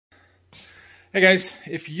Hey guys,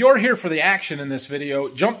 if you're here for the action in this video,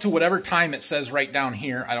 jump to whatever time it says right down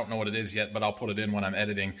here. I don't know what it is yet, but I'll put it in when I'm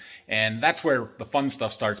editing. And that's where the fun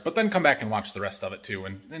stuff starts, but then come back and watch the rest of it too.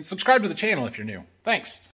 And subscribe to the channel if you're new.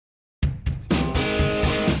 Thanks.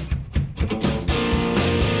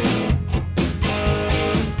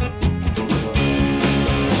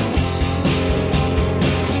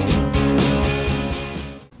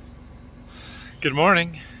 Good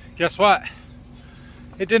morning. Guess what?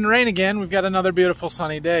 It didn't rain again. We've got another beautiful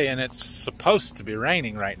sunny day, and it's supposed to be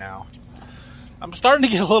raining right now. I'm starting to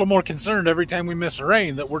get a little more concerned every time we miss a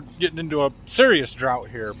rain that we're getting into a serious drought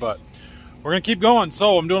here, but we're gonna keep going.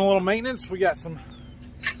 So I'm doing a little maintenance. We got some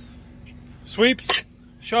sweeps,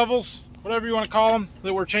 shovels, whatever you want to call them,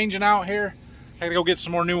 that we're changing out here. I gotta go get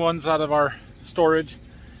some more new ones out of our storage,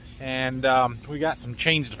 and we got some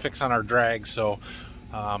chains to fix on our drag. So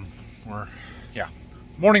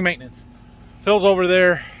morning maintenance. Phil's over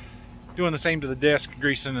there doing the same to the disc,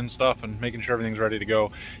 greasing and stuff and making sure everything's ready to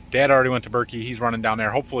go. Dad already went to Berkey. He's running down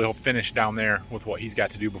there. Hopefully he'll finish down there with what he's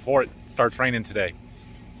got to do before it starts raining today.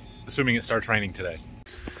 Assuming it starts raining today.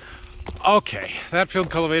 Okay, that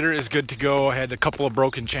field cultivator is good to go. I had a couple of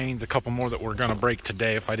broken chains, a couple more that were gonna break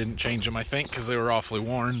today if I didn't change them, I think, because they were awfully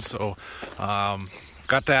worn. So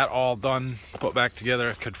got that all done, put back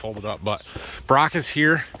together. I could fold it up, but Brock is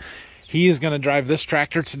here. He is gonna drive this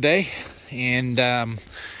tractor today. And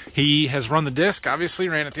he has run the disc, obviously,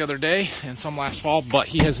 ran it the other day and some last fall, but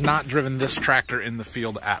he has not driven this tractor in the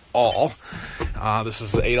field at all. This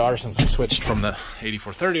is the 8R since we switched from the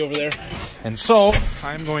 8430 over there. And so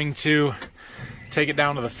I'm going to take it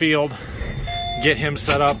down to the field, get him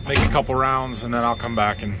set up, make a couple rounds, and then I'll come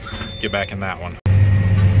back and get back in that one.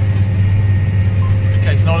 You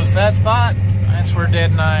guys notice that spot? That's where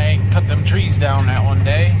Dad and I cut them trees down that one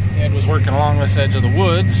day. Dad was working along this edge of the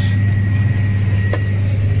woods.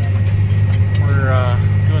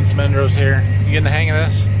 We're doing some endros here. You getting the hang of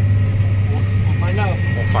this? We'll find out.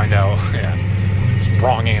 We'll find out. Yeah, it's the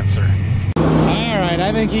wrong answer. All right,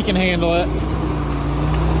 I think he can handle it.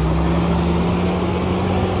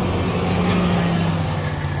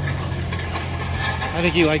 I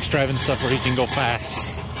think he likes driving stuff where he can go fast.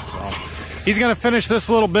 So he's gonna finish this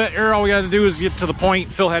little bit here. All we got to do is get to the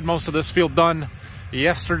point. Phil had most of this field done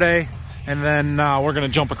yesterday, and then we're gonna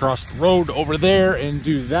jump across the road over there and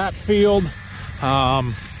do that field.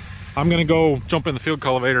 I'm gonna go jump in the field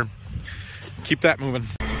cultivator, keep that moving.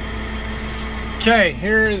 Okay,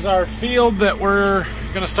 here is our field that we're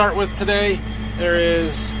gonna start with today. There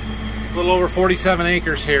is a little over 47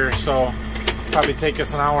 acres here, so probably take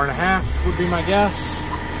us an hour and a half would be my guess.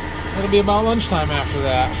 It'll be about lunchtime after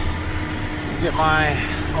that. Get my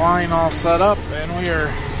line all set up and we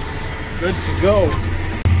are good to go.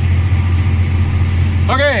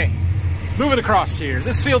 Okay, moving across here.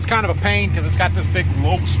 This field's kind of a pain because it's got this big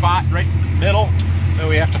low spot right in the middle that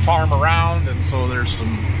we have to farm around, and so there's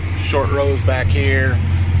some short rows back here.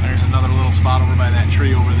 There's another little spot over by that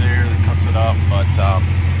tree over there that cuts it up, but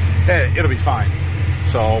hey, it'll be fine.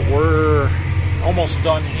 So we're almost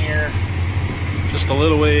done here. Just a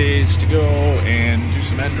little ways to go and do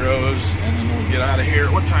some end rows, and then we'll get out of here.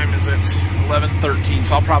 What time is it? 11:13,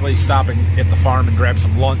 so I'll probably stop and at the farm and grab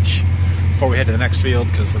some lunch before we head to the next field,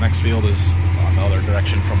 because the next field is on the other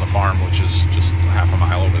direction from the farm, which is just half a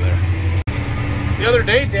mile over there. The other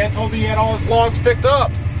day, Dad told me he had all his logs picked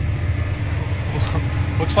up.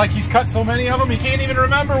 Looks like he's cut so many of them, he can't even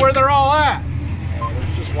remember where they're all at.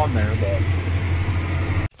 There's just one there,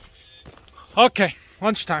 but... Okay,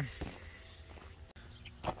 lunchtime.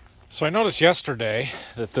 So I noticed yesterday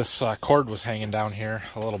that this cord was hanging down here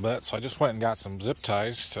a little bit, so I just went and got some zip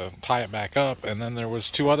ties to tie it back up, and then there was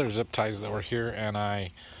two other zip ties that were here, and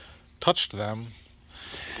I touched them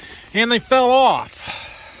and they fell off.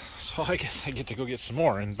 So I guess I get to go get some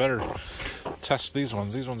more and better test these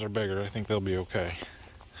ones. These ones are bigger. I think they'll be okay.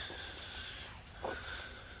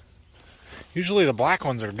 Usually the black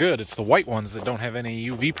ones are good. It's the white ones that don't have any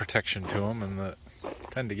UV protection to them and that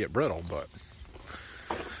tend to get brittle, but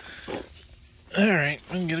all right,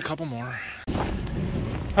 we can get a couple more.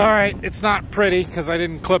 All right, it's not pretty because I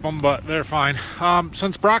didn't clip them, but they're fine.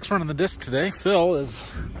 Since Brock's running the disc today, Phil is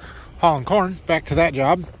hauling corn. Back to that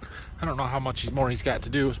job. I don't know how much more he's got to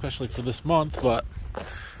do, especially for this month, but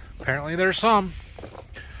apparently there's some.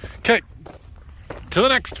 Okay, to the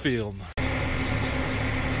next field.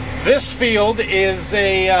 This field is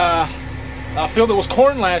a field that was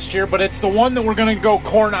corn last year, but it's the one that we're going to go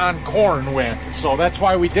corn on corn with. So that's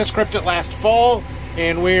why we disc ripped it last fall,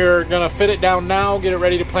 and we're going to fit it down now, get it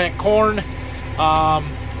ready to plant corn.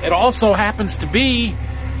 It also happens to be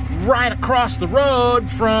right across the road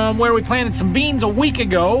from where we planted some beans a week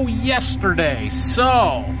ago yesterday.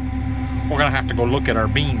 So we're gonna have to go look at our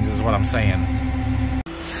beans is what I'm saying.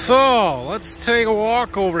 So let's take a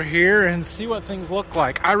walk over here and see what things look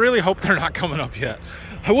like. I really hope they're not coming up yet.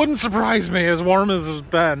 It wouldn't surprise me as warm as it's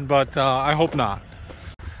been, but I hope not.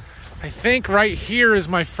 I think right here is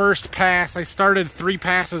my first pass. I started 3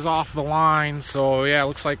 passes off the line, so yeah, it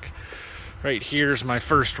looks like right here's my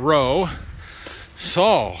first row.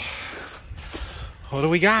 So what do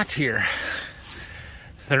we got here?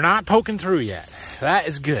 They're not poking through yet. That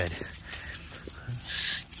is good.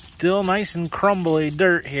 Still nice and crumbly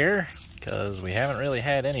dirt here because we haven't really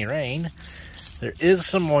had any rain. There is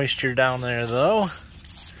some moisture down there though.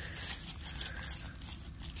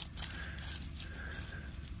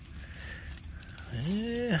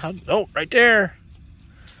 Oh, right there.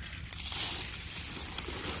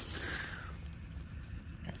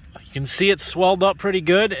 You can see it swelled up pretty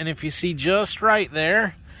good, and if you see just right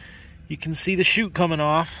there, you can see the shoot coming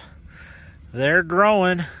off. They're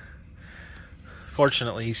growing.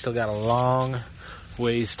 Fortunately, he's still got a long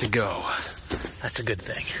ways to go. That's a good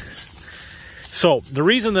thing. So, the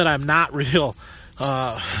reason that I'm not real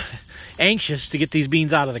anxious to get these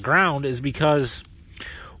beans out of the ground is because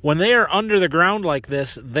when they are under the ground like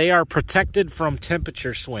this, they are protected from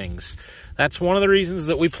temperature swings. That's one of the reasons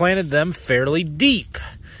that we planted them fairly deep.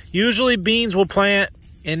 Usually beans will plant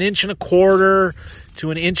 1.25 to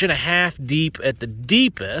 1.5 inches deep at the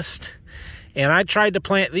deepest. And I tried to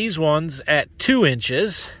plant these ones at 2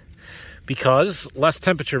 inches because less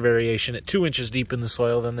temperature variation at 2 inches deep in the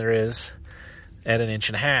soil than there is at 1.5 inches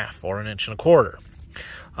or 1.25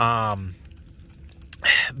 inches.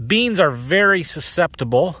 Beans are very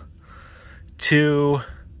susceptible to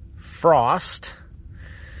frost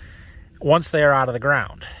once they are out of the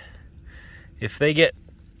ground. If they get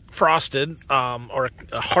frosted or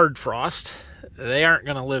a hard frost, they aren't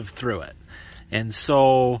going to live through it. And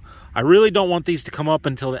so I really don't want these to come up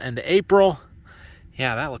until the end of April.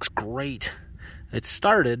 Yeah, that looks great. It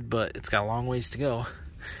started, but it's got a long ways to go.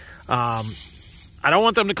 I don't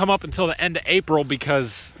want them to come up until the end of April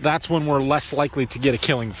because that's when we're less likely to get a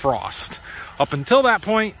killing frost. Up until that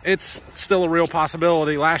point, it's still a real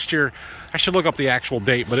possibility. Last year, I should look up the actual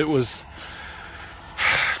date, but it was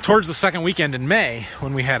towards the second weekend in May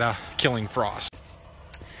when we had a killing frost.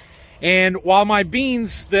 And while my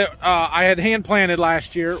beans that I had hand planted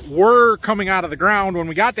last year were coming out of the ground when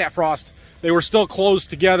we got that frost, they were still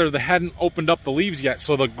closed together. They hadn't opened up the leaves yet,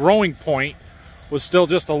 so the growing point was still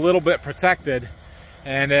just a little bit protected,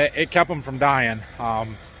 and it kept them from dying.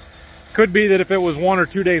 Could be that if it was 1 or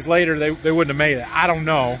 2 days later, they wouldn't have made it. I don't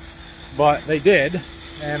know, but they did,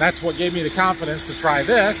 and that's what gave me the confidence to try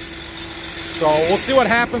this. So we'll see what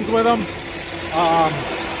happens with them.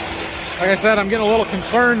 Like I said, I'm getting a little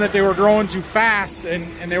concerned that they were growing too fast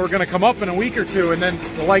and they were going to come up in a week or two, and then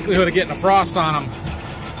the likelihood of getting a frost on them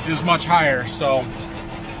is much higher. So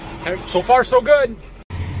far so good.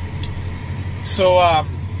 So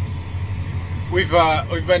we've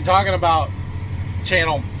been talking about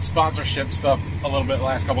channel sponsorship stuff a little bit the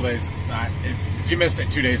last couple days. If you missed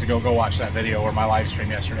it 2 days ago, go watch that video or my live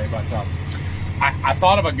stream yesterday. But I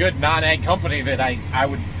thought of a good non-ag company that I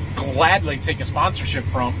would gladly take a sponsorship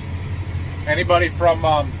from. Anybody from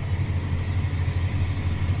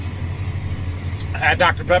at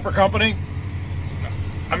Dr. Pepper Company?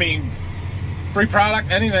 I mean, free product,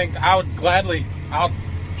 anything. I'll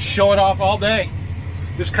show it off all day.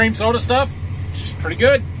 This cream soda stuff, it's just pretty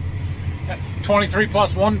good.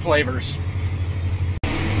 23+1 flavors.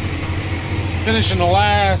 Finishing the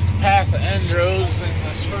last pass of end rows in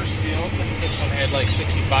this first field. I think this one had like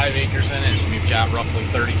 65 acres in it, and we've got roughly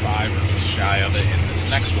 35 or just shy of it in this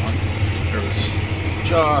next one. There was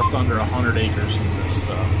just under 100 acres in this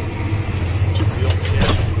 2 fields here.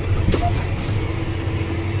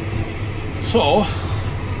 So,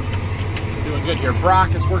 doing good here.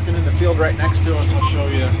 Brock is working in the field right next to us. I'll show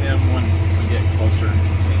you him when we get closer and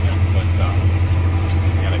see him. But I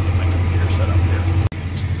gotta get my computer set up here.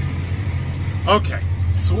 Okay,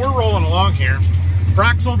 so we're rolling along here.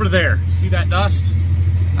 Brock's over there. See that dust?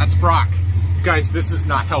 That's Brock. You guys, this is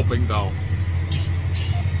not helping though.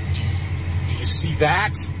 Do you see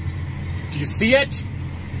that? Do you see it?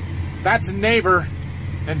 That's a neighbor,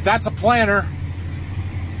 and that's a planter.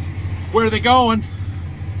 Where are they going?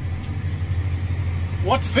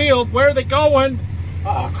 What field? Where are they going?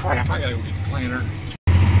 Oh crap, I gotta go get the planter.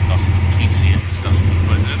 Dusty, you can't see it, it's dusty,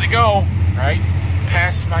 but there they go, right?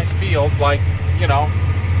 Past my field, like, you know,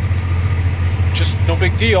 just no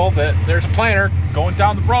big deal that there's a planter going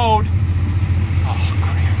down the road. Oh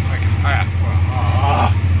crap,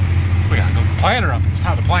 we gotta go planter up. It's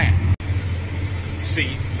time to plant.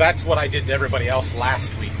 See, that's what I did to everybody else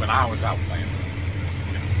last week when I was out planting.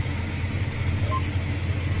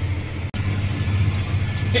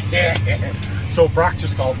 So Brock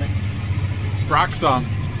just called me. Brock's over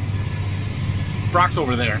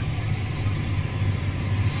there.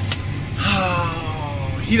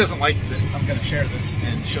 He doesn't like that I'm going to share this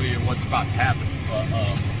and show you what's about to happen. But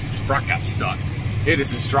Brock got stuck. It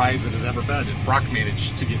is as dry as it has ever been, and Brock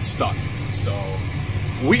managed to get stuck. So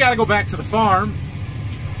we got to go back to the farm.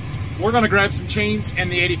 We're going to grab some chains and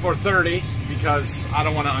the 8430 because I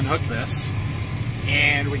don't want to unhook this.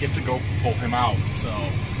 And we get to go pull him out. So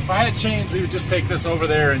if I had chains, we would just take this over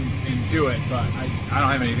there and do it. But I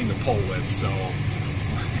don't have anything to pull with, so...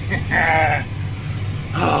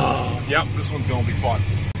 Oh, yep, this one's going to be fun.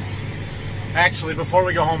 Actually, before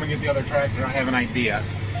we go home and get the other tractor, I have an idea.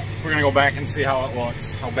 We're going to go back and see how it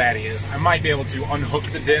looks, how bad he is. I might be able to unhook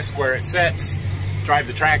the disc where it sits, drive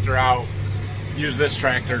the tractor out, use this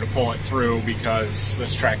tractor to pull it through because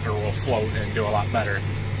this tractor will float and do a lot better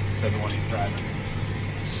than the one he's driving.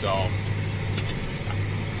 So,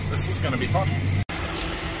 this is going to be fun.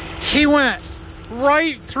 He went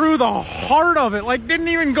right through the heart of it, like didn't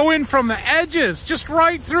even go in from the edges, just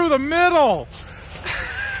right through the middle.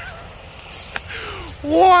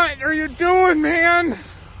 What are you doing, man?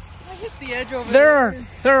 I hit the edge over there.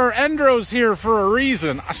 There are endros here for a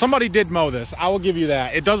reason. Somebody did mow this, I will give you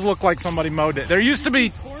that. It does look like somebody mowed it. There used to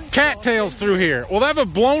be cattails through here. Well, they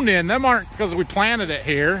haven't blown in. Them aren't because we planted it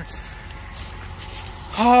here.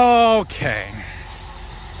 Okay.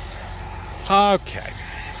 Okay.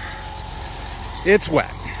 It's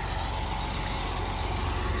wet.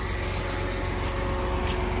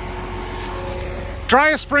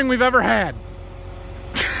 Driest spring we've ever had.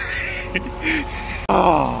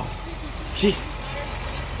 Oh,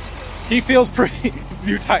 he feels pretty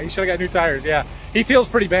new tires. He should have got new tires. Yeah, he feels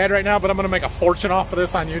pretty bad right now, but I'm gonna make a fortune off of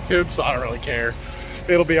this on YouTube, so I don't really care.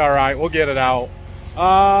 It'll be all right. We'll get it out.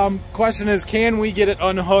 Question is, can we get it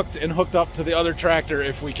unhooked and hooked up to the other tractor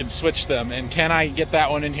if we can switch them? And can I get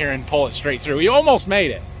that one in here and pull it straight through? He almost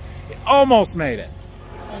made it. He almost made it.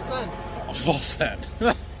 Full send. Full send.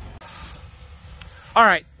 All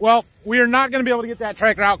right, well, we are not going to be able to get that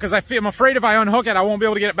tractor out because I'm afraid if I unhook it, I won't be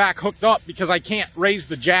able to get it back hooked up because I can't raise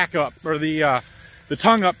the jack up or the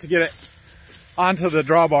tongue up to get it onto the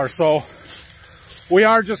drawbar. So we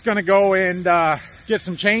are just going to go and get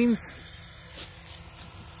some chains.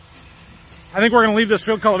 I think we're going to leave this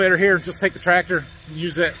field cultivator here, just take the tractor,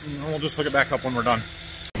 use it, and we'll just hook it back up when we're done.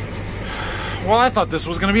 Well, I thought this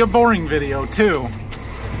was going to be a boring video, too.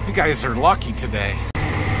 You guys are lucky today.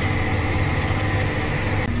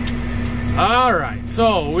 All right,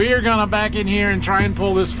 so we're going to back in here and try and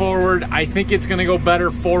pull this forward. I think it's going to go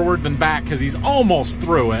better forward than back because he's almost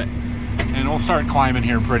through it. And we'll start climbing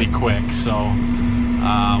here pretty quick. So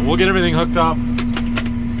we'll get everything hooked up,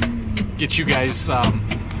 get you guys...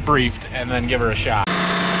 briefed, and then give her a shot.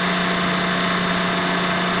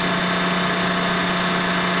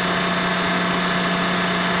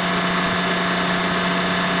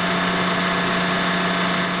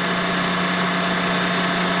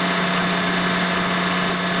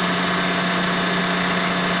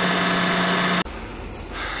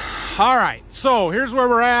 All right, so here's where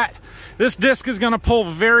we're at. This disc is going to pull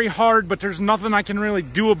very hard, but there's nothing I can really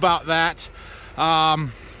do about that.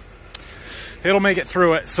 It'll make it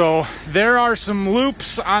through it. So there are some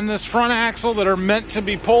loops on this front axle that are meant to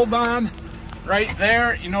be pulled on right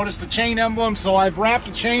there. You notice the chain emblem. So I've wrapped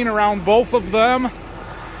a chain around both of them,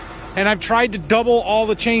 and I've tried to double all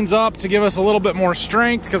the chains up to give us a little bit more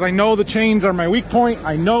strength because I know the chains are my weak point.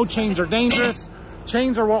 I know chains are dangerous.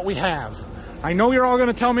 Chains are what we have. I know you're all going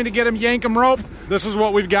to tell me to get him yank him rope. This is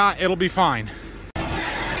what we've got. It'll be fine.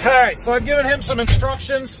 All right, so I've given him some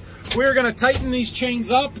instructions. We're going to tighten these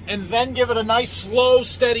chains up and then give it a nice, slow,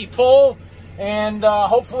 steady pull. And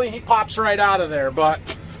hopefully he pops right out of there. But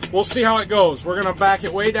we'll see how it goes. We're going to back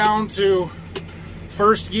it way down to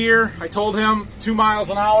first gear. I told him 2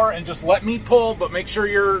 miles an hour and just let me pull, but make sure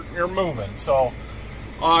you're moving. So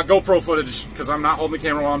GoPro footage because I'm not holding the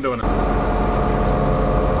camera while I'm doing it.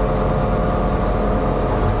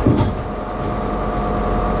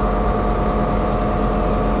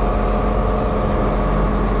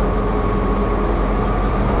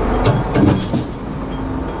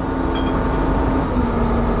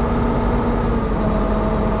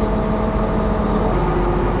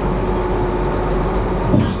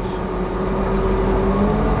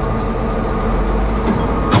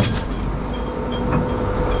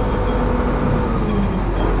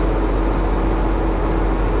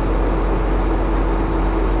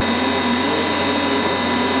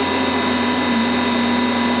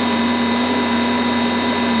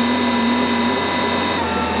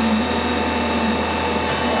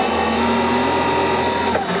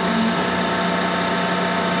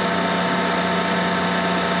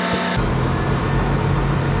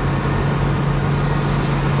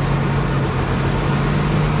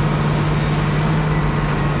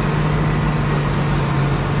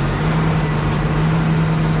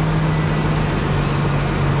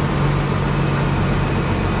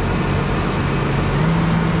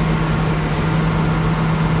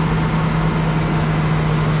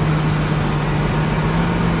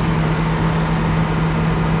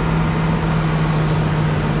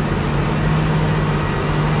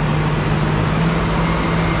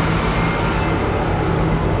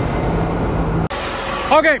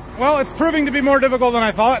 well, it's proving to be more difficult than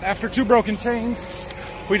I thought. After 2 broken chains,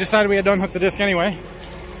 we decided we had to unhook the disc anyway.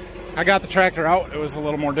 I got the tractor out. It was a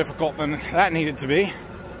little more difficult than that needed to be.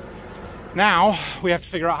 Now, we have to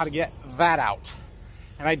figure out how to get that out.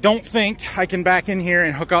 And I don't think I can back in here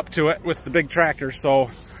and hook up to it with the big tractor,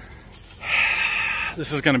 so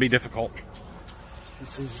this is going to be difficult.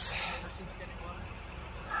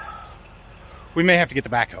 We may have to get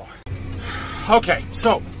the backhoe. Okay,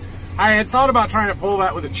 so I had thought about trying to pull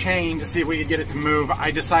that with a chain to see if we could get it to move.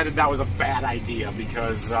 I decided that was a bad idea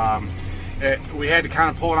because we had to kind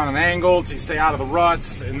of pull it on an angle to stay out of the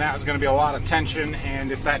ruts, and that was going to be a lot of tension,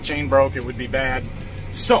 and if that chain broke, it would be bad.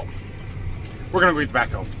 So we're going to go get the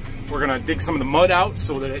backhoe. We're going to dig some of the mud out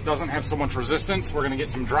so that it doesn't have so much resistance. We're going to get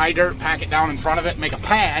some dry dirt, pack it down in front of it, make a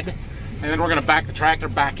pad, and then we're going to back the tractor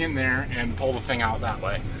back in there and pull the thing out that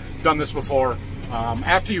way. Done this before.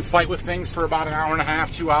 After you fight with things for about an hour and a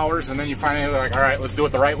half, 2 hours, and then you finally like, all right, let's do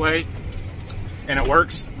it the right way, and it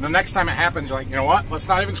works. The next time it happens, you're like, you know what? Let's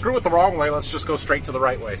not even screw it the wrong way. Let's just go straight to the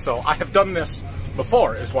right way. So I have done this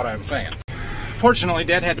before, is what I'm saying. Fortunately,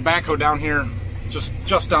 Dad had the backhoe down here,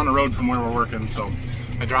 just down the road from where we're working. So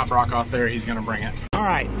I dropped rock off there. He's gonna bring it. All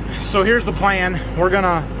right. So here's the plan. We're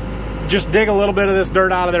gonna just dig a little bit of this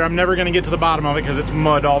dirt out of there. I'm never gonna get to the bottom of it because it's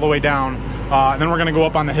mud all the way down. And then we're gonna go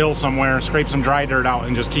up on the hill somewhere, scrape some dry dirt out,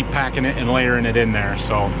 and just keep packing it and layering it in there.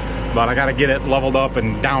 So, but I gotta get it leveled up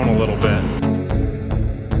and down a little bit.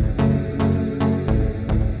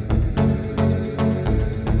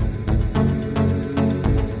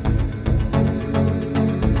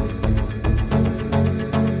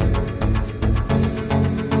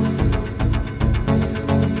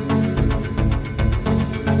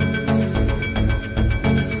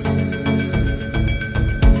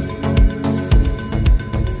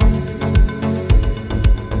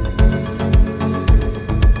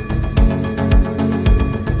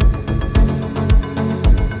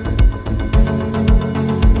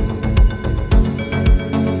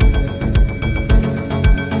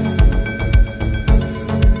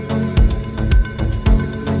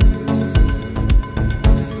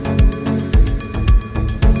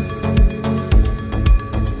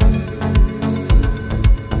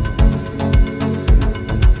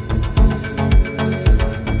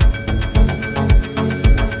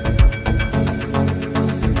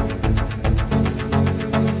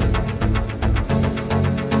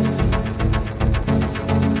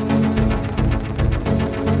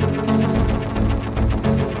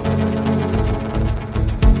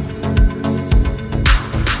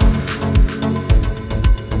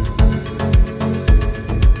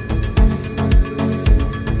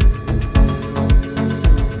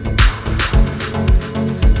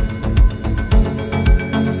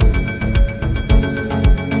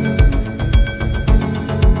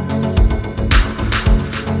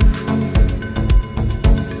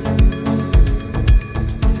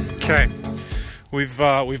 Okay,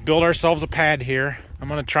 we've built ourselves a pad here. I'm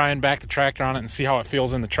gonna try and back the tractor on it and see how it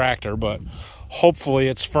feels in the tractor, but hopefully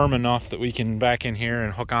it's firm enough that we can back in here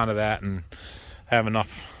and hook onto that and have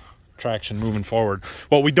enough traction moving forward.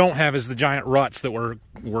 What we don't have is the giant ruts that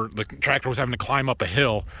the tractor was having to climb up a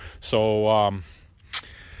hill. So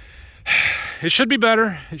it should be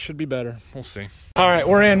better. It should be better. We'll see. All right,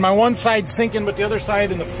 we're in. My one side's sinking, but the other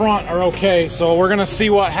side and the front are okay. So we're gonna see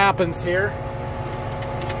what happens here.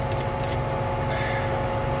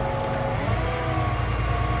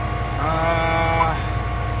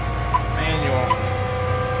 Manual.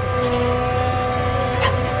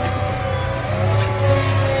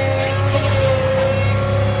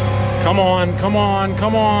 Come on, come on,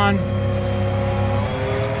 come on.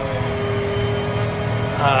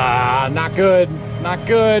 Not good, not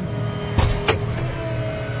good.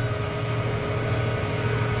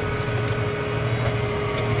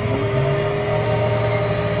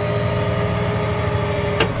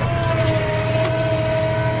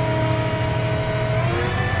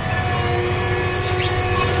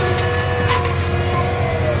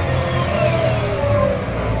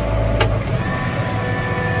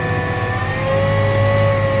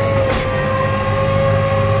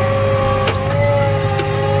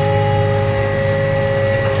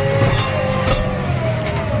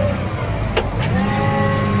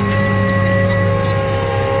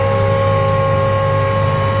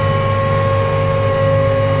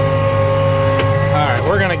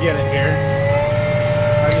 Get it here.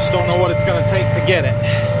 I just don't know what it's going to take to get it.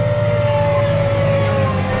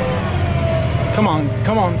 Come on,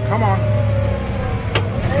 come on, come on.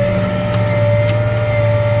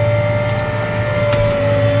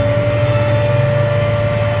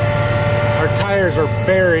 Our tires are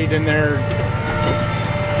buried in their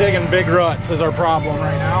Digging big ruts is our problem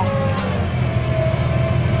right now.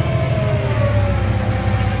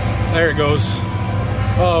 There it goes.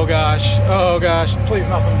 Oh gosh, please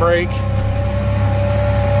nothing break.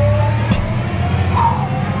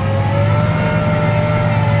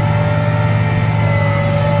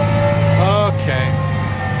 Okay,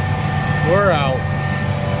 we're out.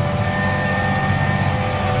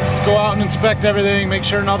 Let's go out and inspect everything, make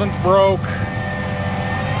sure nothing's broke.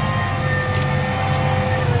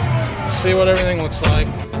 See what everything looks like.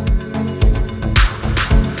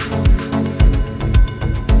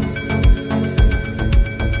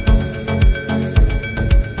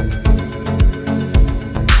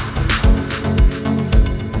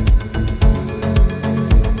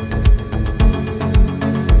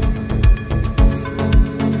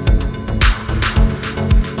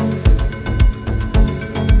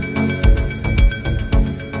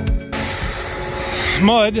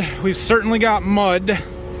 Mud, we've certainly got mud.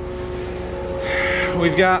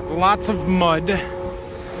 We've got lots of mud.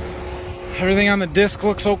 Everything on the disc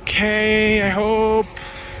looks okay, I hope.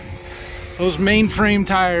 Those mainframe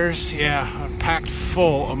tires, yeah, are packed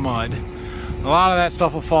full of mud. A lot of that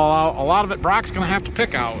stuff will fall out. A lot of it Brock's gonna have to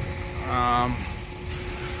pick out.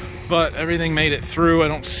 But everything made it through. I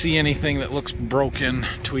don't see anything that looks broken,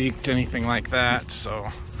 tweaked, anything like that, so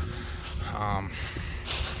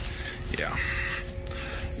yeah.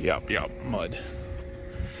 Yep, mud.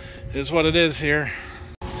 Is what it is here.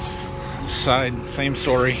 This side, same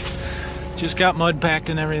story. Just got mud packed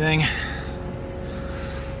and everything.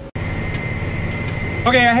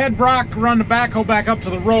 Okay, I had Brock run the backhoe back up to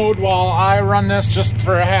the road while I run this just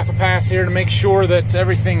for a half a pass here to make sure that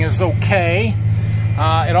everything is okay.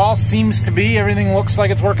 It all seems to be. Everything looks like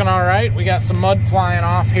it's working all right. We got some mud flying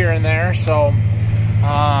off here and there, so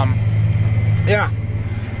yeah.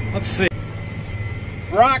 Let's see.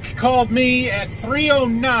 Brock called me at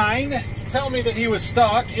 3:09 to tell me that he was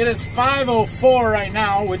stuck. It is 5:04 right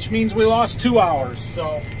now, which means we lost 2 hours.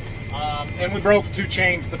 So, and we broke 2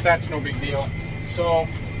 chains, but that's no big deal. So,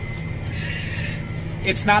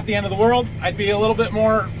 it's not the end of the world. I'd be a little bit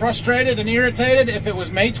more frustrated and irritated if it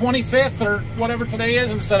was May 25th or whatever today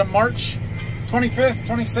is instead of March 25th,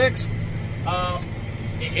 26th.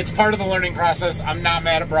 It's part of the learning process. I'm not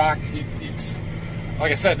mad at Brock. It's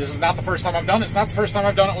like I said, this is not the first time I've done it. It's not the first time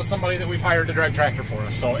I've done it with somebody that we've hired to drive tractor for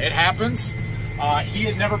us. So it happens. He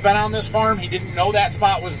had never been on this farm. He didn't know that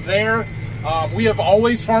spot was there. We have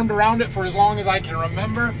always farmed around it for as long as I can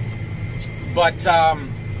remember. But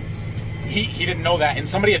he didn't know that. And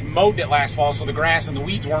somebody had mowed it last fall, so the grass and the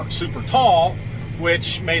weeds weren't super tall,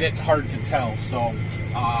 which made it hard to tell. So,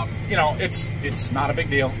 you know, it's not a big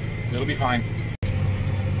deal. It'll be fine.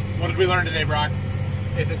 What did we learn today, Brock?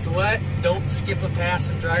 If it's wet, don't skip a pass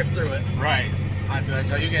and drive through it. Right. Did I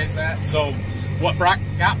tell you guys that? So what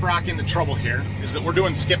got Brock into trouble here is that we're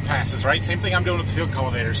doing skip passes, right? Same thing I'm doing with the field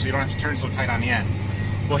cultivator, so you don't have to turn so tight on the end.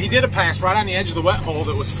 Well, he did a pass right on the edge of the wet hole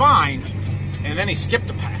that was fine, and then he skipped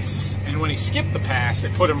a pass. And when he skipped the pass,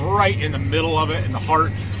 it put him right in the middle of it, in the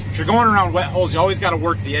heart. If you're going around wet holes, you always got to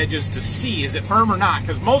work the edges to see, is it firm or not?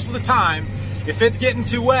 Because most of the time, if it's getting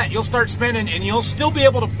too wet, you'll start spinning and you'll still be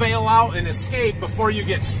able to bail out and escape before you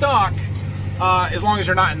get stuck, as long as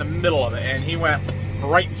you're not in the middle of it. And he went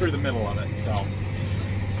right through the middle of it. So,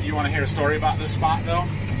 do you want to hear a story about this spot though?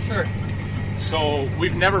 Sure. So,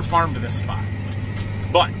 we've never farmed to this spot.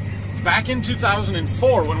 But, back in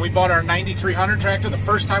 2004, when we bought our 9300 tractor, the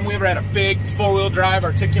first time we ever had a big four-wheel drive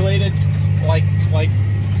articulated, like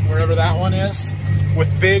wherever that one is,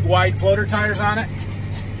 with big wide floater tires on it,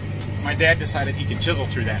 my dad decided he could chisel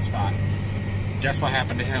through that spot. Guess what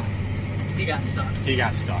happened to him? He got stuck. He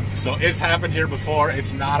got stuck. So it's happened here before.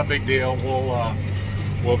 It's not a big deal.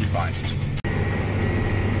 We'll be fine.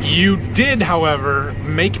 You did, however,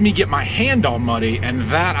 make me get my hand all muddy, and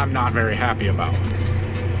that I'm not very happy about.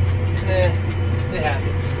 It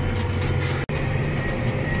happens.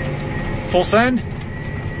 Full send?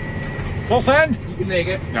 Full send? You can make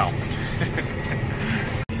it. No.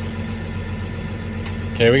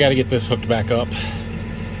 Okay, we got to get this hooked back up,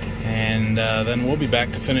 and then we'll be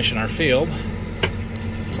back to finishing our field.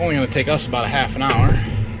 It's only going to take us about a half an hour.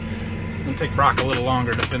 It's going to take Brock a little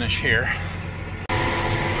longer to finish here.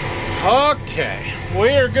 Okay, we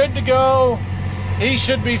are good to go. He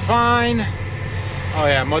should be fine. Oh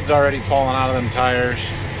yeah, mud's already falling out of them tires.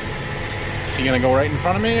 Is he going to go right in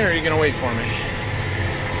front of me, or are you going to wait for me?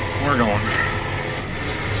 We're going.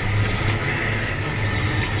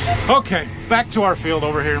 Okay, back to our field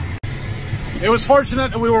over here. It was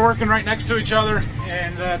fortunate that we were working right next to each other,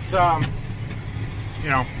 and that, you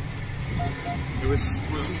know, it was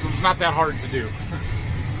not that hard to do.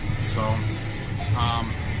 So,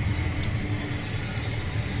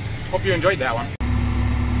 hope you enjoyed that one.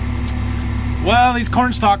 Well, these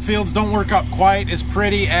cornstalk fields don't work up quite as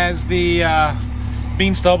pretty as the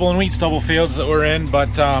bean stubble and wheat stubble fields that we're in, but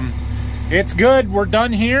it's good. We're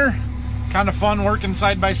done here. Kind of fun working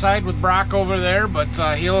side by side with Brock over there, but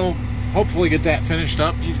he'll hopefully get that finished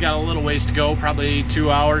up. He's got a little ways to go, probably 2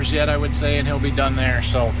 hours yet, I would say, and he'll be done there.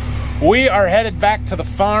 So we are headed back to the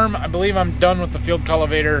farm. I believe I'm done with the field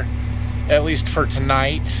cultivator, at least for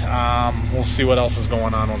tonight. We'll see what else is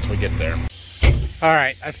going on once we get there. All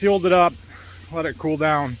right, I fueled it up, let it cool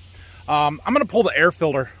down. I'm gonna pull the air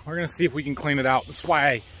filter. We're gonna see if we can clean it out. That's why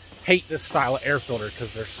I hate this style of air filter,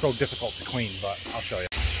 because they're so difficult to clean, but I'll show you.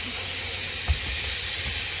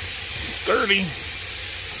 It's dirty.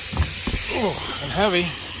 Ooh, and heavy.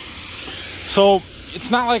 So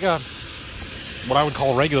it's not like what I would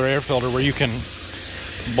call a regular air filter where you can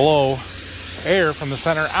blow air from the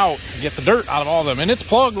center out to get the dirt out of all of them. And it's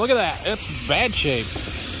plugged, look at that. It's bad shape.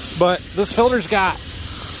 But this filter's got,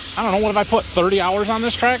 I don't know, what have I put, 30 hours on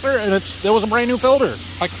this tractor? And it was a brand new filter.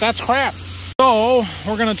 Like, that's crap. So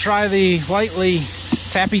we're gonna try the lightly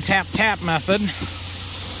tappy tap tap method and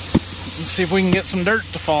see if we can get some dirt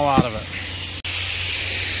to fall out of it.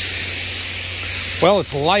 Well,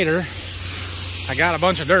 it's lighter. I got a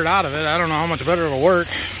bunch of dirt out of it. I don't know how much better it'll work.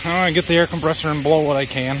 I'm gonna get the air compressor and blow what I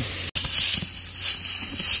can.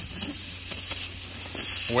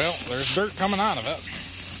 Well, there's dirt coming out of it.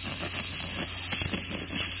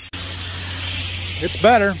 It's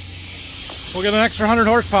better. We'll get an extra 100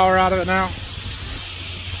 horsepower out of it now.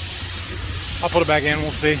 I'll put it back in,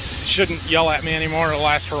 we'll see. It shouldn't yell at me anymore, it'll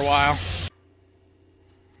last for a while.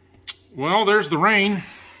 Well, there's the rain.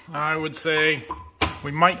 I would say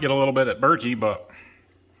we might get a little bit at Berkey, but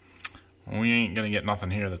we ain't gonna get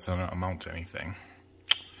nothing here that's gonna amount to anything.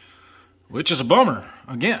 Which is a bummer,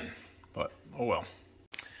 again, but oh well.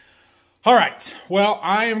 All right, well,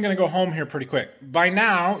 I am gonna go home here pretty quick. By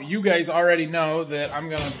now, you guys already know that I'm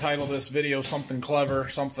gonna title this video something clever,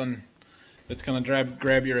 something that's gonna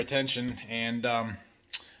grab your attention, and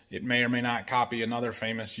it may or may not copy another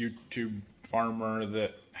famous YouTube farmer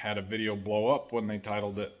that had a video blow up when they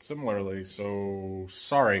titled it similarly. So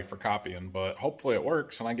sorry for copying, but hopefully it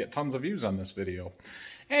works and I get tons of views on this video.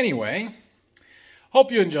 Anyway,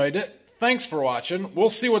 hope you enjoyed it. Thanks for watching. We'll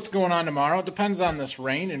see what's going on tomorrow. It depends on this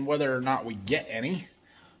rain and whether or not we get any.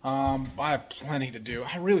 I have plenty to do.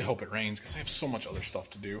 I really hope it rains because I have so much other stuff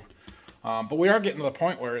to do. But we are getting to the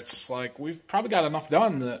point where it's like we've probably got enough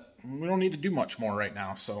done that we don't need to do much more right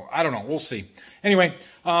now. So I don't know. We'll see. Anyway,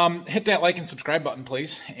 hit that like and subscribe button,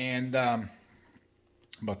 please. And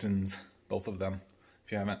buttons, both of them,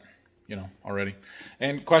 if you haven't, already.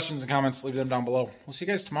 And questions and comments, leave them down below. We'll see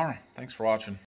you guys tomorrow. Thanks for watching.